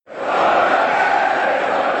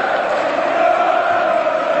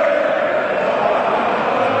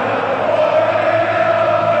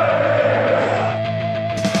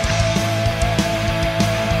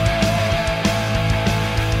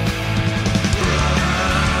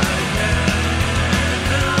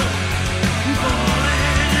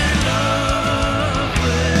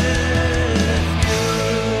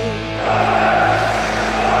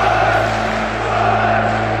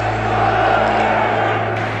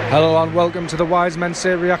Hello and welcome to the Wise Men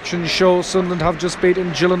Say Reaction Show. Sunderland have just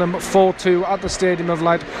beaten Gillingham 4-2 at the Stadium of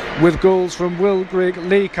Light with goals from Will Grigg,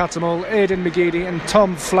 Lee Cattermole, Aidan McGeady and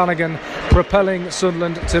Tom Flanagan, propelling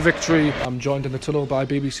Sunderland to victory. I'm joined in the tunnel by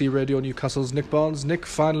BBC Radio Newcastle's Nick Barnes. Nick,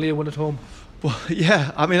 finally a win at home. Well,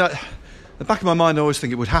 yeah, I mean, the back of my mind I always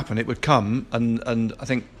think it would happen, it would come, and I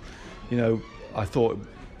think, I thought it would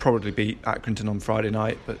probably beat Accrington on Friday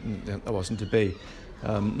night, but that wasn't to be.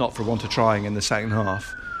 Not for want of trying in the second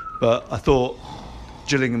half. But I thought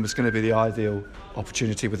Gillingham was going to be the ideal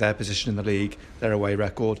opportunity with their position in the league, their away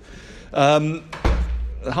record. At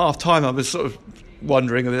half-time I was sort of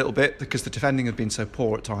wondering a little bit because the defending had been so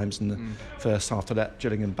poor at times in the first half to let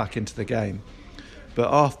Gillingham back into the game.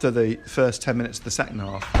 But after the first 10 minutes of the second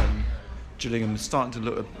half, Gillingham was starting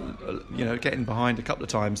to look, getting behind a couple of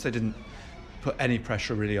times. They didn't put any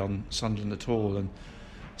pressure really on Sunderland at all, and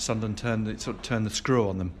Sunderland turned the screw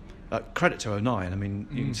on them. Credit to O'Nien. I mean,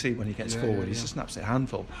 you can see when he gets forward, he's just an absolute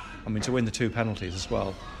handful. I mean, to win the 2 penalties as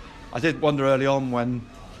well. I did wonder early on when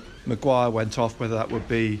Maguire went off whether that would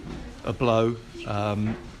be a blow,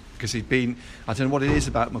 because he'd been, I don't know what it is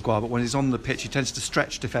about Maguire, but when he's on the pitch he tends to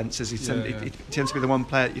stretch defences. He tends to be the one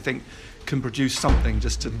player that you think can produce something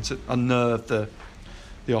just to unnerve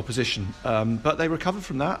the opposition. But they recovered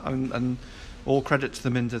from that, and all credit to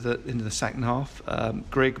them into the second half.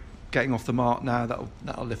 Grigg getting off the mark now,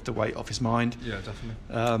 that'll lift the weight off his mind. Yeah,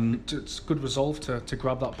 definitely. It's good resolve to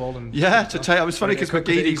grab that ball and to take. It was funny because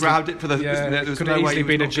McGeady grabbed it for the. There was no way he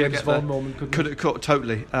been a James Vaughan moment. Could have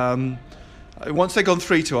totally. Once they'd gone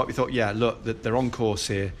 3-2 up, you thought, look, that they're on course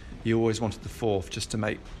here. You always wanted the fourth just to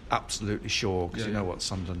make absolutely sure, because you know what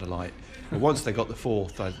Sunderland are like. But once they got the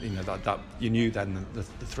fourth, that you knew then the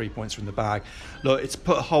 3 points were in the bag. Look, it's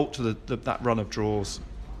put a halt to that run of draws.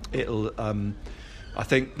 It'll, I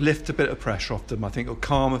think, lift a bit of pressure off them. I think it'll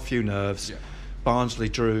calm a few nerves. Yeah. Barnsley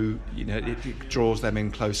drew, it draws them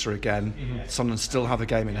in closer again. Sunderland still have a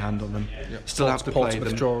game in hand on them. Yeah. Still have to play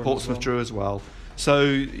them. Portsmouth drew as well.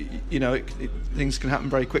 So, things can happen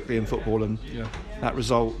very quickly in football, and that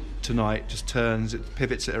result tonight just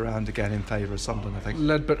pivots it around again in favour of Sunderland, I think.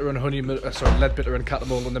 Ledbetter and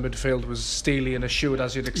Cattermole in the midfield was steely and assured,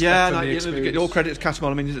 as you'd expect from the experience. All credit to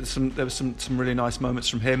Cattermole. I mean, there was some really nice moments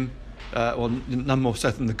from him. None more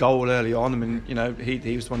so than the goal early on. I mean,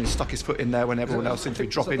 he was the one who stuck his foot in there when everyone else seemed to be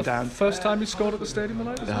dropping down. First time he scored at the Stadium of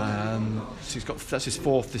Light? That's his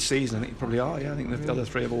fourth this season. I think he probably are. Yeah, I think the other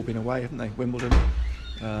three have all been away, haven't they? Wimbledon,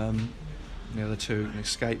 the other two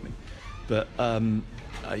escaped me. But I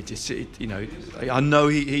know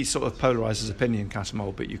he sort of polarised his opinion,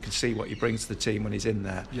 Cattermole, but you can see what he brings to the team when he's in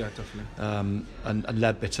there. Yeah, definitely. And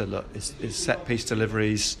Ledbetter, look, his set piece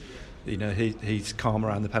deliveries. He's calm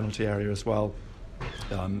around the penalty area as well,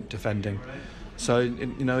 defending. So,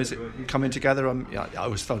 is it coming together? I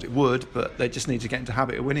always felt it would, but they just need to get into the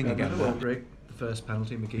habit of winning again. Grigg, the first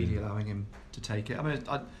penalty, McGeady allowing him to take it. I mean,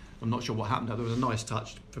 I'm not sure what happened. There was a nice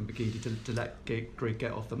touch from McGeady to let Grigg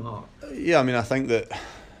get off the mark. Yeah, I mean, I think that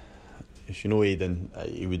if Aidan,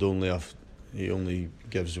 he only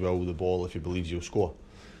gives Will the ball if he believes he'll score.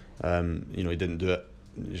 He didn't do it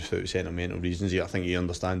just out of sentimental reasons. I think he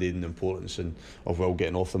understands the importance of Will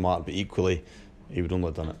getting off the mark, but equally he would only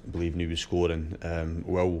have done it believing he was scoring.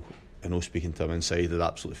 Will, speaking to him inside, had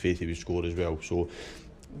absolute faith he would score as well. So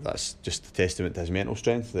that's just a testament to his mental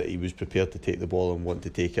strength, that he was prepared to take the ball and want to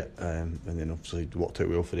take it, and then obviously it worked out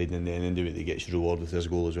well for Aidan in the end, and he gets reward with his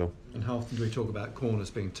goal as well. And how often do we talk about corners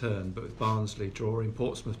being turned, but with Barnsley drawing,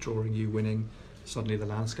 Portsmouth drawing, you winning, suddenly the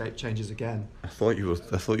landscape changes again. I thought you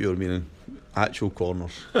were meaning actual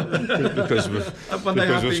corners because we've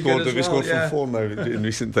scored from 4 now in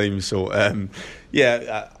recent times. So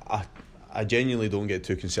I genuinely don't get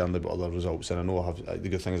too concerned about other results, and I know the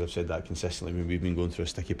good thing is I've said that consistently when we've been going through a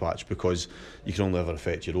sticky patch, because you can only ever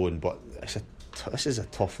affect your own. But this is a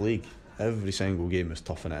tough league. Every single game is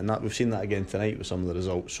tough in it, and we've seen that again tonight with some of the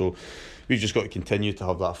results. So we've just got to continue to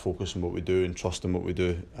have that focus on what we do and trust in what we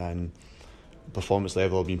do. And performance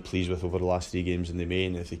level I've been pleased with over the last 3 games in the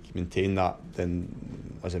main. If they maintain that,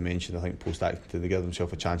 then, as I mentioned, I think post-Accrington they give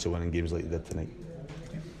themselves a chance of winning games like they did tonight.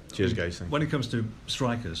 Cheers, guys. When it comes to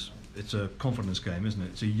strikers, it's a confidence game, isn't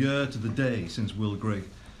it? It's a year to the day since Will Grigg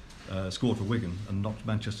scored for Wigan and knocked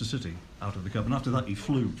Manchester City out of the cup, and after that he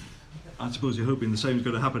flew. I suppose you're hoping the same is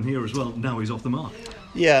going to happen here as well. Now he's off the mark.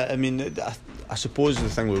 Yeah, I mean, I suppose the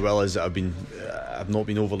thing with Will is that I've not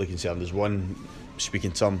been overly concerned. There's one,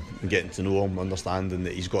 speaking to him and getting to know him, understanding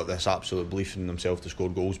that he's got this absolute belief in himself to score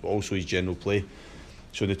goals, but also his general play.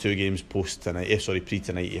 So the 2 games pre-tonight,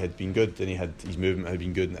 he had been good, and his movement had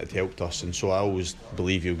been good, and it had helped us. And so I always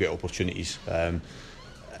believe he'll get opportunities.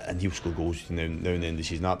 and he'll score goals now and then this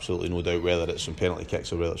season, absolutely no doubt, whether it's from penalty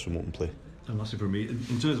kicks or whether it's from open play. And lastly for me,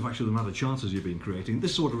 in terms of actually the amount of chances you've been creating,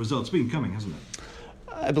 this sort of result's been coming, hasn't it?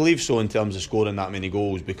 I believe so, in terms of scoring that many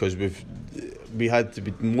goals, because we had to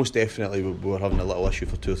be, most definitely we were having a little issue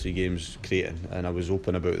for 2 or 3 games creating, and I was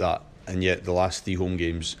open about that. And yet the last 3 home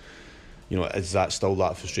games, you know, is that still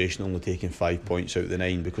that frustration, only taking 5 points out of the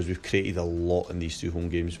 9, because we've created a lot in these 2 home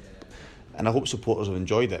games. And I hope supporters have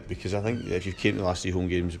enjoyed it, because I think if you came to the last 3 home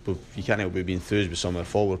games, you can't help but be enthused with some of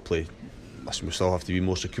the forward play. Listen, we still have to be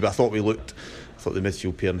more secure, but I thought the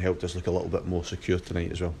midfield pairing helped us look a little bit more secure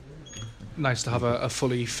tonight as well. Nice to have a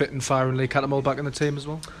fully fit and firing Lee Cattermole back in the team as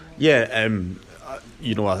well. Yeah,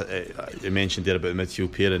 you know, I mentioned there about the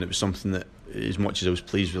midfield pairing. It was something that, as much as I was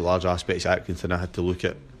pleased with large aspects of Accrington, I had to look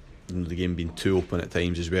at, you know, the game being too open at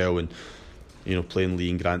times as well, and, you know, playing Lee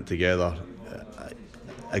and Grant together.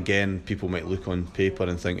 Again, people might look on paper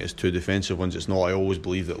and think it's 2 defensive ones. It's not. I always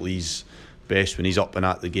believe that Lee's best when he's up and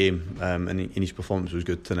at the game, and his performance was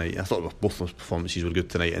good tonight. I thought both of his performances were good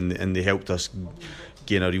tonight, and they helped us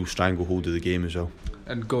gain a real stranglehold of the game as well.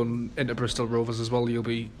 And going into Bristol Rovers as well, you'll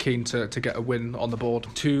be keen to get a win on the board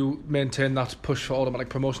to maintain that push for automatic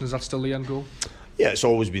promotion. Is that still the end goal? Yeah, it's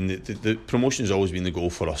always been the promotion has always been the goal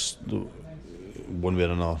for us, one way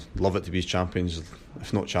or another. Love it to be champions.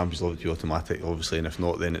 If not champions, love it to be automatic, obviously, and if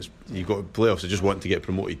not, then it's you've got playoffs. I just want to get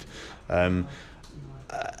promoted.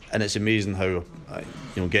 And it's amazing how, you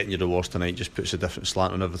know, getting your rewards tonight just puts a different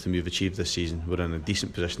slant on everything we've achieved this season. We're in a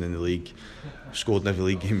decent position in the league, scored in every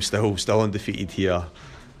league game, still undefeated here,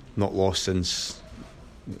 not lost since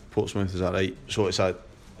Portsmouth, is that right? So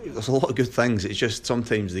there's a lot of good things. It's just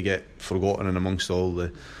sometimes they get forgotten in amongst all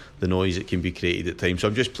the noise that can be created at times. So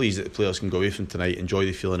I'm just pleased that the players can go away from tonight, enjoy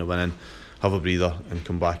the feeling of winning, have a breather, and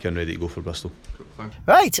come back in ready to go for Bristol.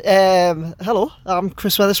 Right, hello, I'm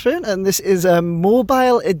Chris Weatherspoon, and this is a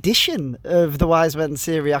mobile edition of the Wise Men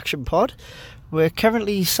Say Reaction Pod. We're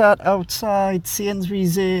currently sat outside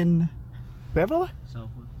Sainsbury's in... where are we?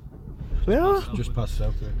 Where are we? Just past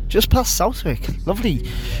Southwick. Just past Southwick, lovely.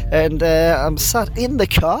 And I'm sat in the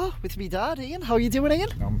car with me dad, Ian. How are you doing, Ian?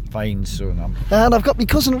 I'm fine, son. And I've got my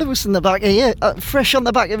cousin Lewis in the back here, fresh on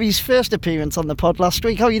the back of his first appearance on the pod last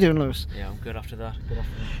week. How are you doing, Lewis? Yeah, I'm good after that.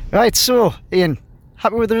 Right, so, Ian,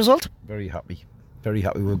 happy with the result? Very happy. Very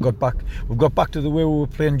happy. We've got back to the way we were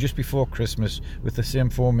playing just before Christmas, with the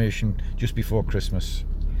same formation just before Christmas.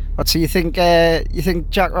 What, so you think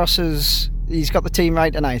Jack Ross he's got the team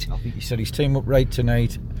right tonight? I think he set his team up right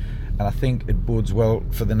tonight, and I think it bodes well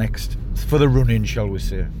for the run-in, shall we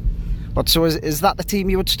say. But so is that the team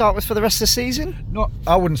you would start with for the rest of the season? No,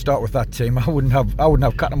 I wouldn't start with that team. I wouldn't have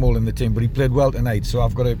Cattermole in the team, but he played well tonight, so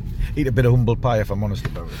I've got to eat a bit of humble pie if I'm honest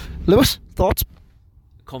about it. Lewis, thoughts?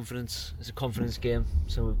 Confidence. It's a confidence game,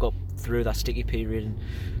 so we've got through that sticky period and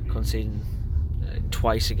conceding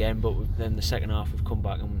twice again, but then the second half we've come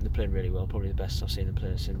back and they played really well. Probably the best I've seen them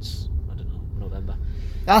play since, I don't know, November.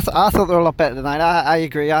 I thought they were a lot better tonight. I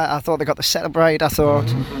agree. I thought they got the setup right. I thought,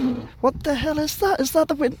 what the hell is that? Is that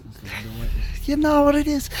the win? You know what it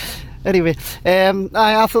is. Anyway,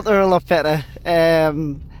 I thought they were a lot better.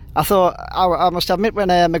 I thought, I must admit, when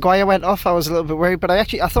Maguire went off, I was a little bit worried, but I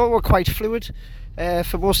thought we were quite fluid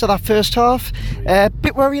for most of that first half.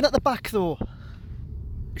 Bit worrying at the back though.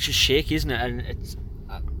 It's just shaky, isn't it? And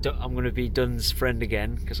I'm going to be Dunn's friend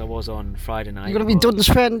again, because I was on Friday night. You're going to be Dunn's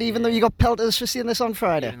friend even though you got pelters for seeing this on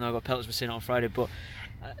Friday? Even though I got pelters for seeing it on Friday, but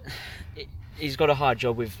he's got a hard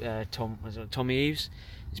job with Tommy Eaves.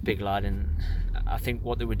 He's a big lad, and I think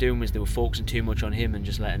what they were doing was they were focusing too much on him and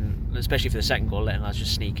just letting, especially for the second goal, letting lads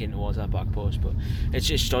just sneak in towards that back post. But it's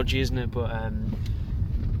just stodgy, isn't it? But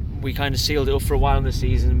we kind of sealed it up for a while in the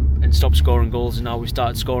season and stopped scoring goals, and now we've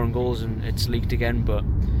started scoring goals and it's leaked again. But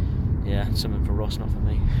yeah, it's something for Ross, not for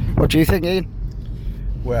me. What do you think, Ian?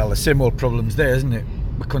 Well, the same old problem's there, isn't it?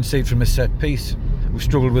 We concede from a set piece. We've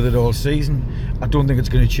struggled with it all season. I don't think it's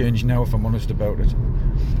going to change now, if I'm honest about it.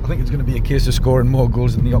 I think it's going to be a case of scoring more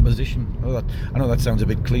goals than the opposition. I know that sounds a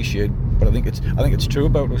bit cliched, but I think it's true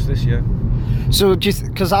about us this year. So,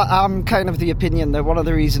 because I'm kind of the opinion that one of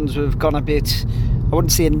the reasons we've gone a bit, I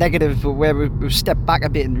wouldn't say a negative, but where we've stepped back a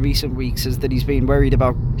bit in recent weeks, is that he's been worried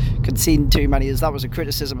about conceding too many, as that was a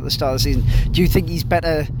criticism at the start of the season. Do you think he's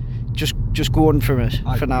better just going from it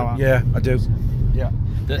for now on? Yeah, I do. Yeah.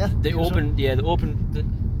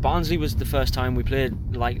 Barnsley was the first time we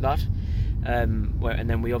played like that, and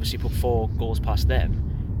then we obviously put 4 goals past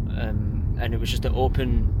them, and it was just an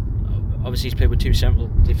open. Obviously, he's played with 2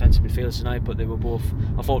 central defensive midfielders tonight, but they were both,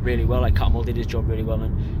 I thought, really well. Like Cattermole did his job really well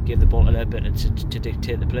and gave the ball a little bit to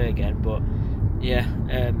dictate the play again. But yeah,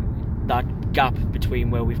 that gap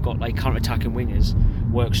between where we've got like counter-attacking wingers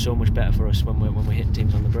works so much better for us when we're hitting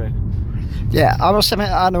teams on the break. Yeah,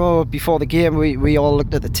 I know before the game we all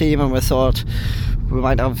looked at the team and we thought we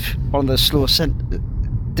might have one of the slowest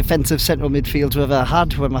defensive central midfields we've ever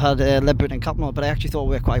had when we had Ledbury and Catmull, but I actually thought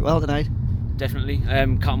we worked quite well tonight. Definitely.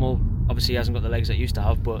 Catmull obviously hasn't got the legs that he used to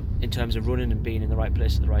have, but in terms of running and being in the right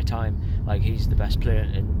place at the right time, like, he's the best player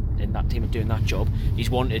in that team and doing that job. He's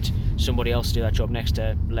wanted somebody else to do that job next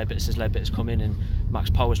to Ledbury, since Ledbury's come in, and Max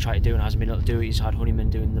Powers tried to do and hasn't been able to do it. He's had Honeyman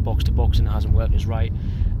doing the box to box and it hasn't worked as right.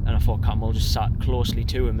 And I thought Catmull just sat closely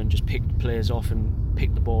to him and just picked players off and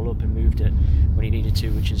picked the ball up and moved it when he needed to,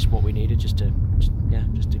 which is what we needed, just to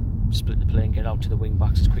split the play and get out to the wing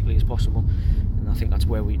backs as quickly as possible. And I think that's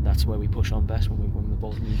where we push on best when the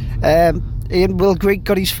ball's moving. Ian, Will Grigg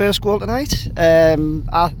got his first goal tonight.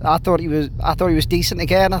 I thought he was decent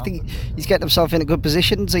again. I think he's getting himself into good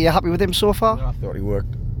positions. Are you happy with him so far? I thought he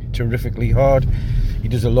worked terrifically hard. He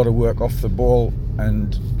does a lot of work off the ball,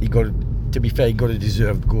 and to be fair, he got a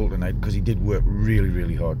deserved goal tonight because he did work really,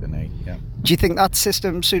 really hard tonight. Yeah. Do you think that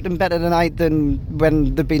system suited him better tonight than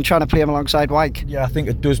when they've been trying to play him alongside Wyke? Yeah, I think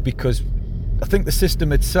it does, because I think the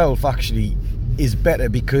system itself actually is better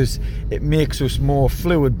because it makes us more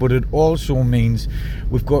fluid, but it also means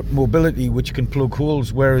we've got mobility which can plug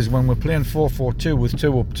holes, whereas when we're playing 4-4-2 with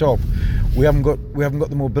two up top, we haven't got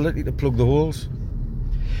the mobility to plug the holes.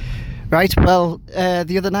 Right, well,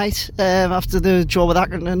 the other night, after the draw with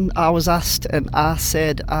Accrington, I was asked and I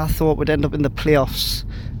said I thought we'd end up in the playoffs.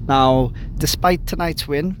 Now, despite tonight's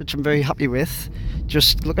win, which I'm very happy with,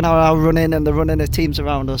 just looking at our running and the running of teams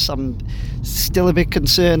around us, I'm still a bit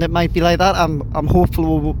concerned it might be like that. I'm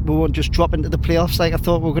hopeful we won't just drop into the playoffs like I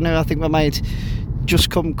thought we were going to. I think we might just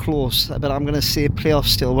come close, but I'm going to say playoffs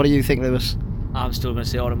still. What do you think, Lewis? I'm still going to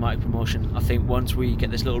say automatic promotion. I think once we get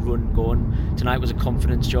this little run going, tonight was a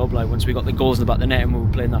confidence job. Like, once we got the goals in the back of the net and we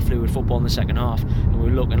were playing that fluid football in the second half, and we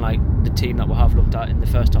were looking like the team that we have looked at in the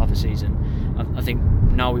first half of the season, I think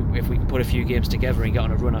now if we can put a few games together and get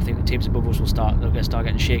on a run, I think the teams above us will start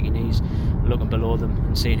getting shaky knees, looking below them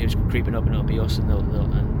and seeing who's creeping up, and it'll be us,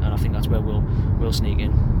 and I think that's where we'll sneak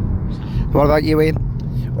in. What about you,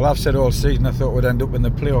 Ian? Well, I've said all season I thought we'd end up in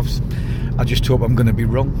the playoffs. I just hope I'm going to be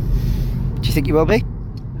wrong. Do you think you will be?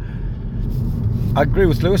 I agree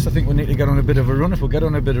with Lewis. I think we need to get on a bit of a run. If we get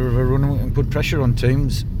on a bit of a run, we can put pressure on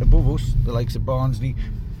teams above us, the likes of Barnsley.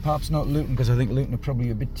 Perhaps not Luton, because I think Luton are probably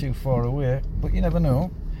a bit too far away, but you never know.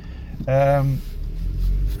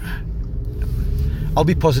 I'll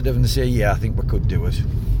be positive and say, yeah, I think we could do it.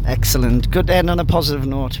 Excellent. Good end on a positive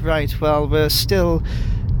note. Right, well, we're still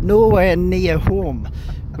nowhere near home,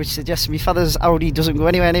 which suggests my father's Audi doesn't go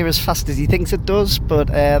anywhere near as fast as he thinks it does, but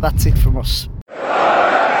that's it from us.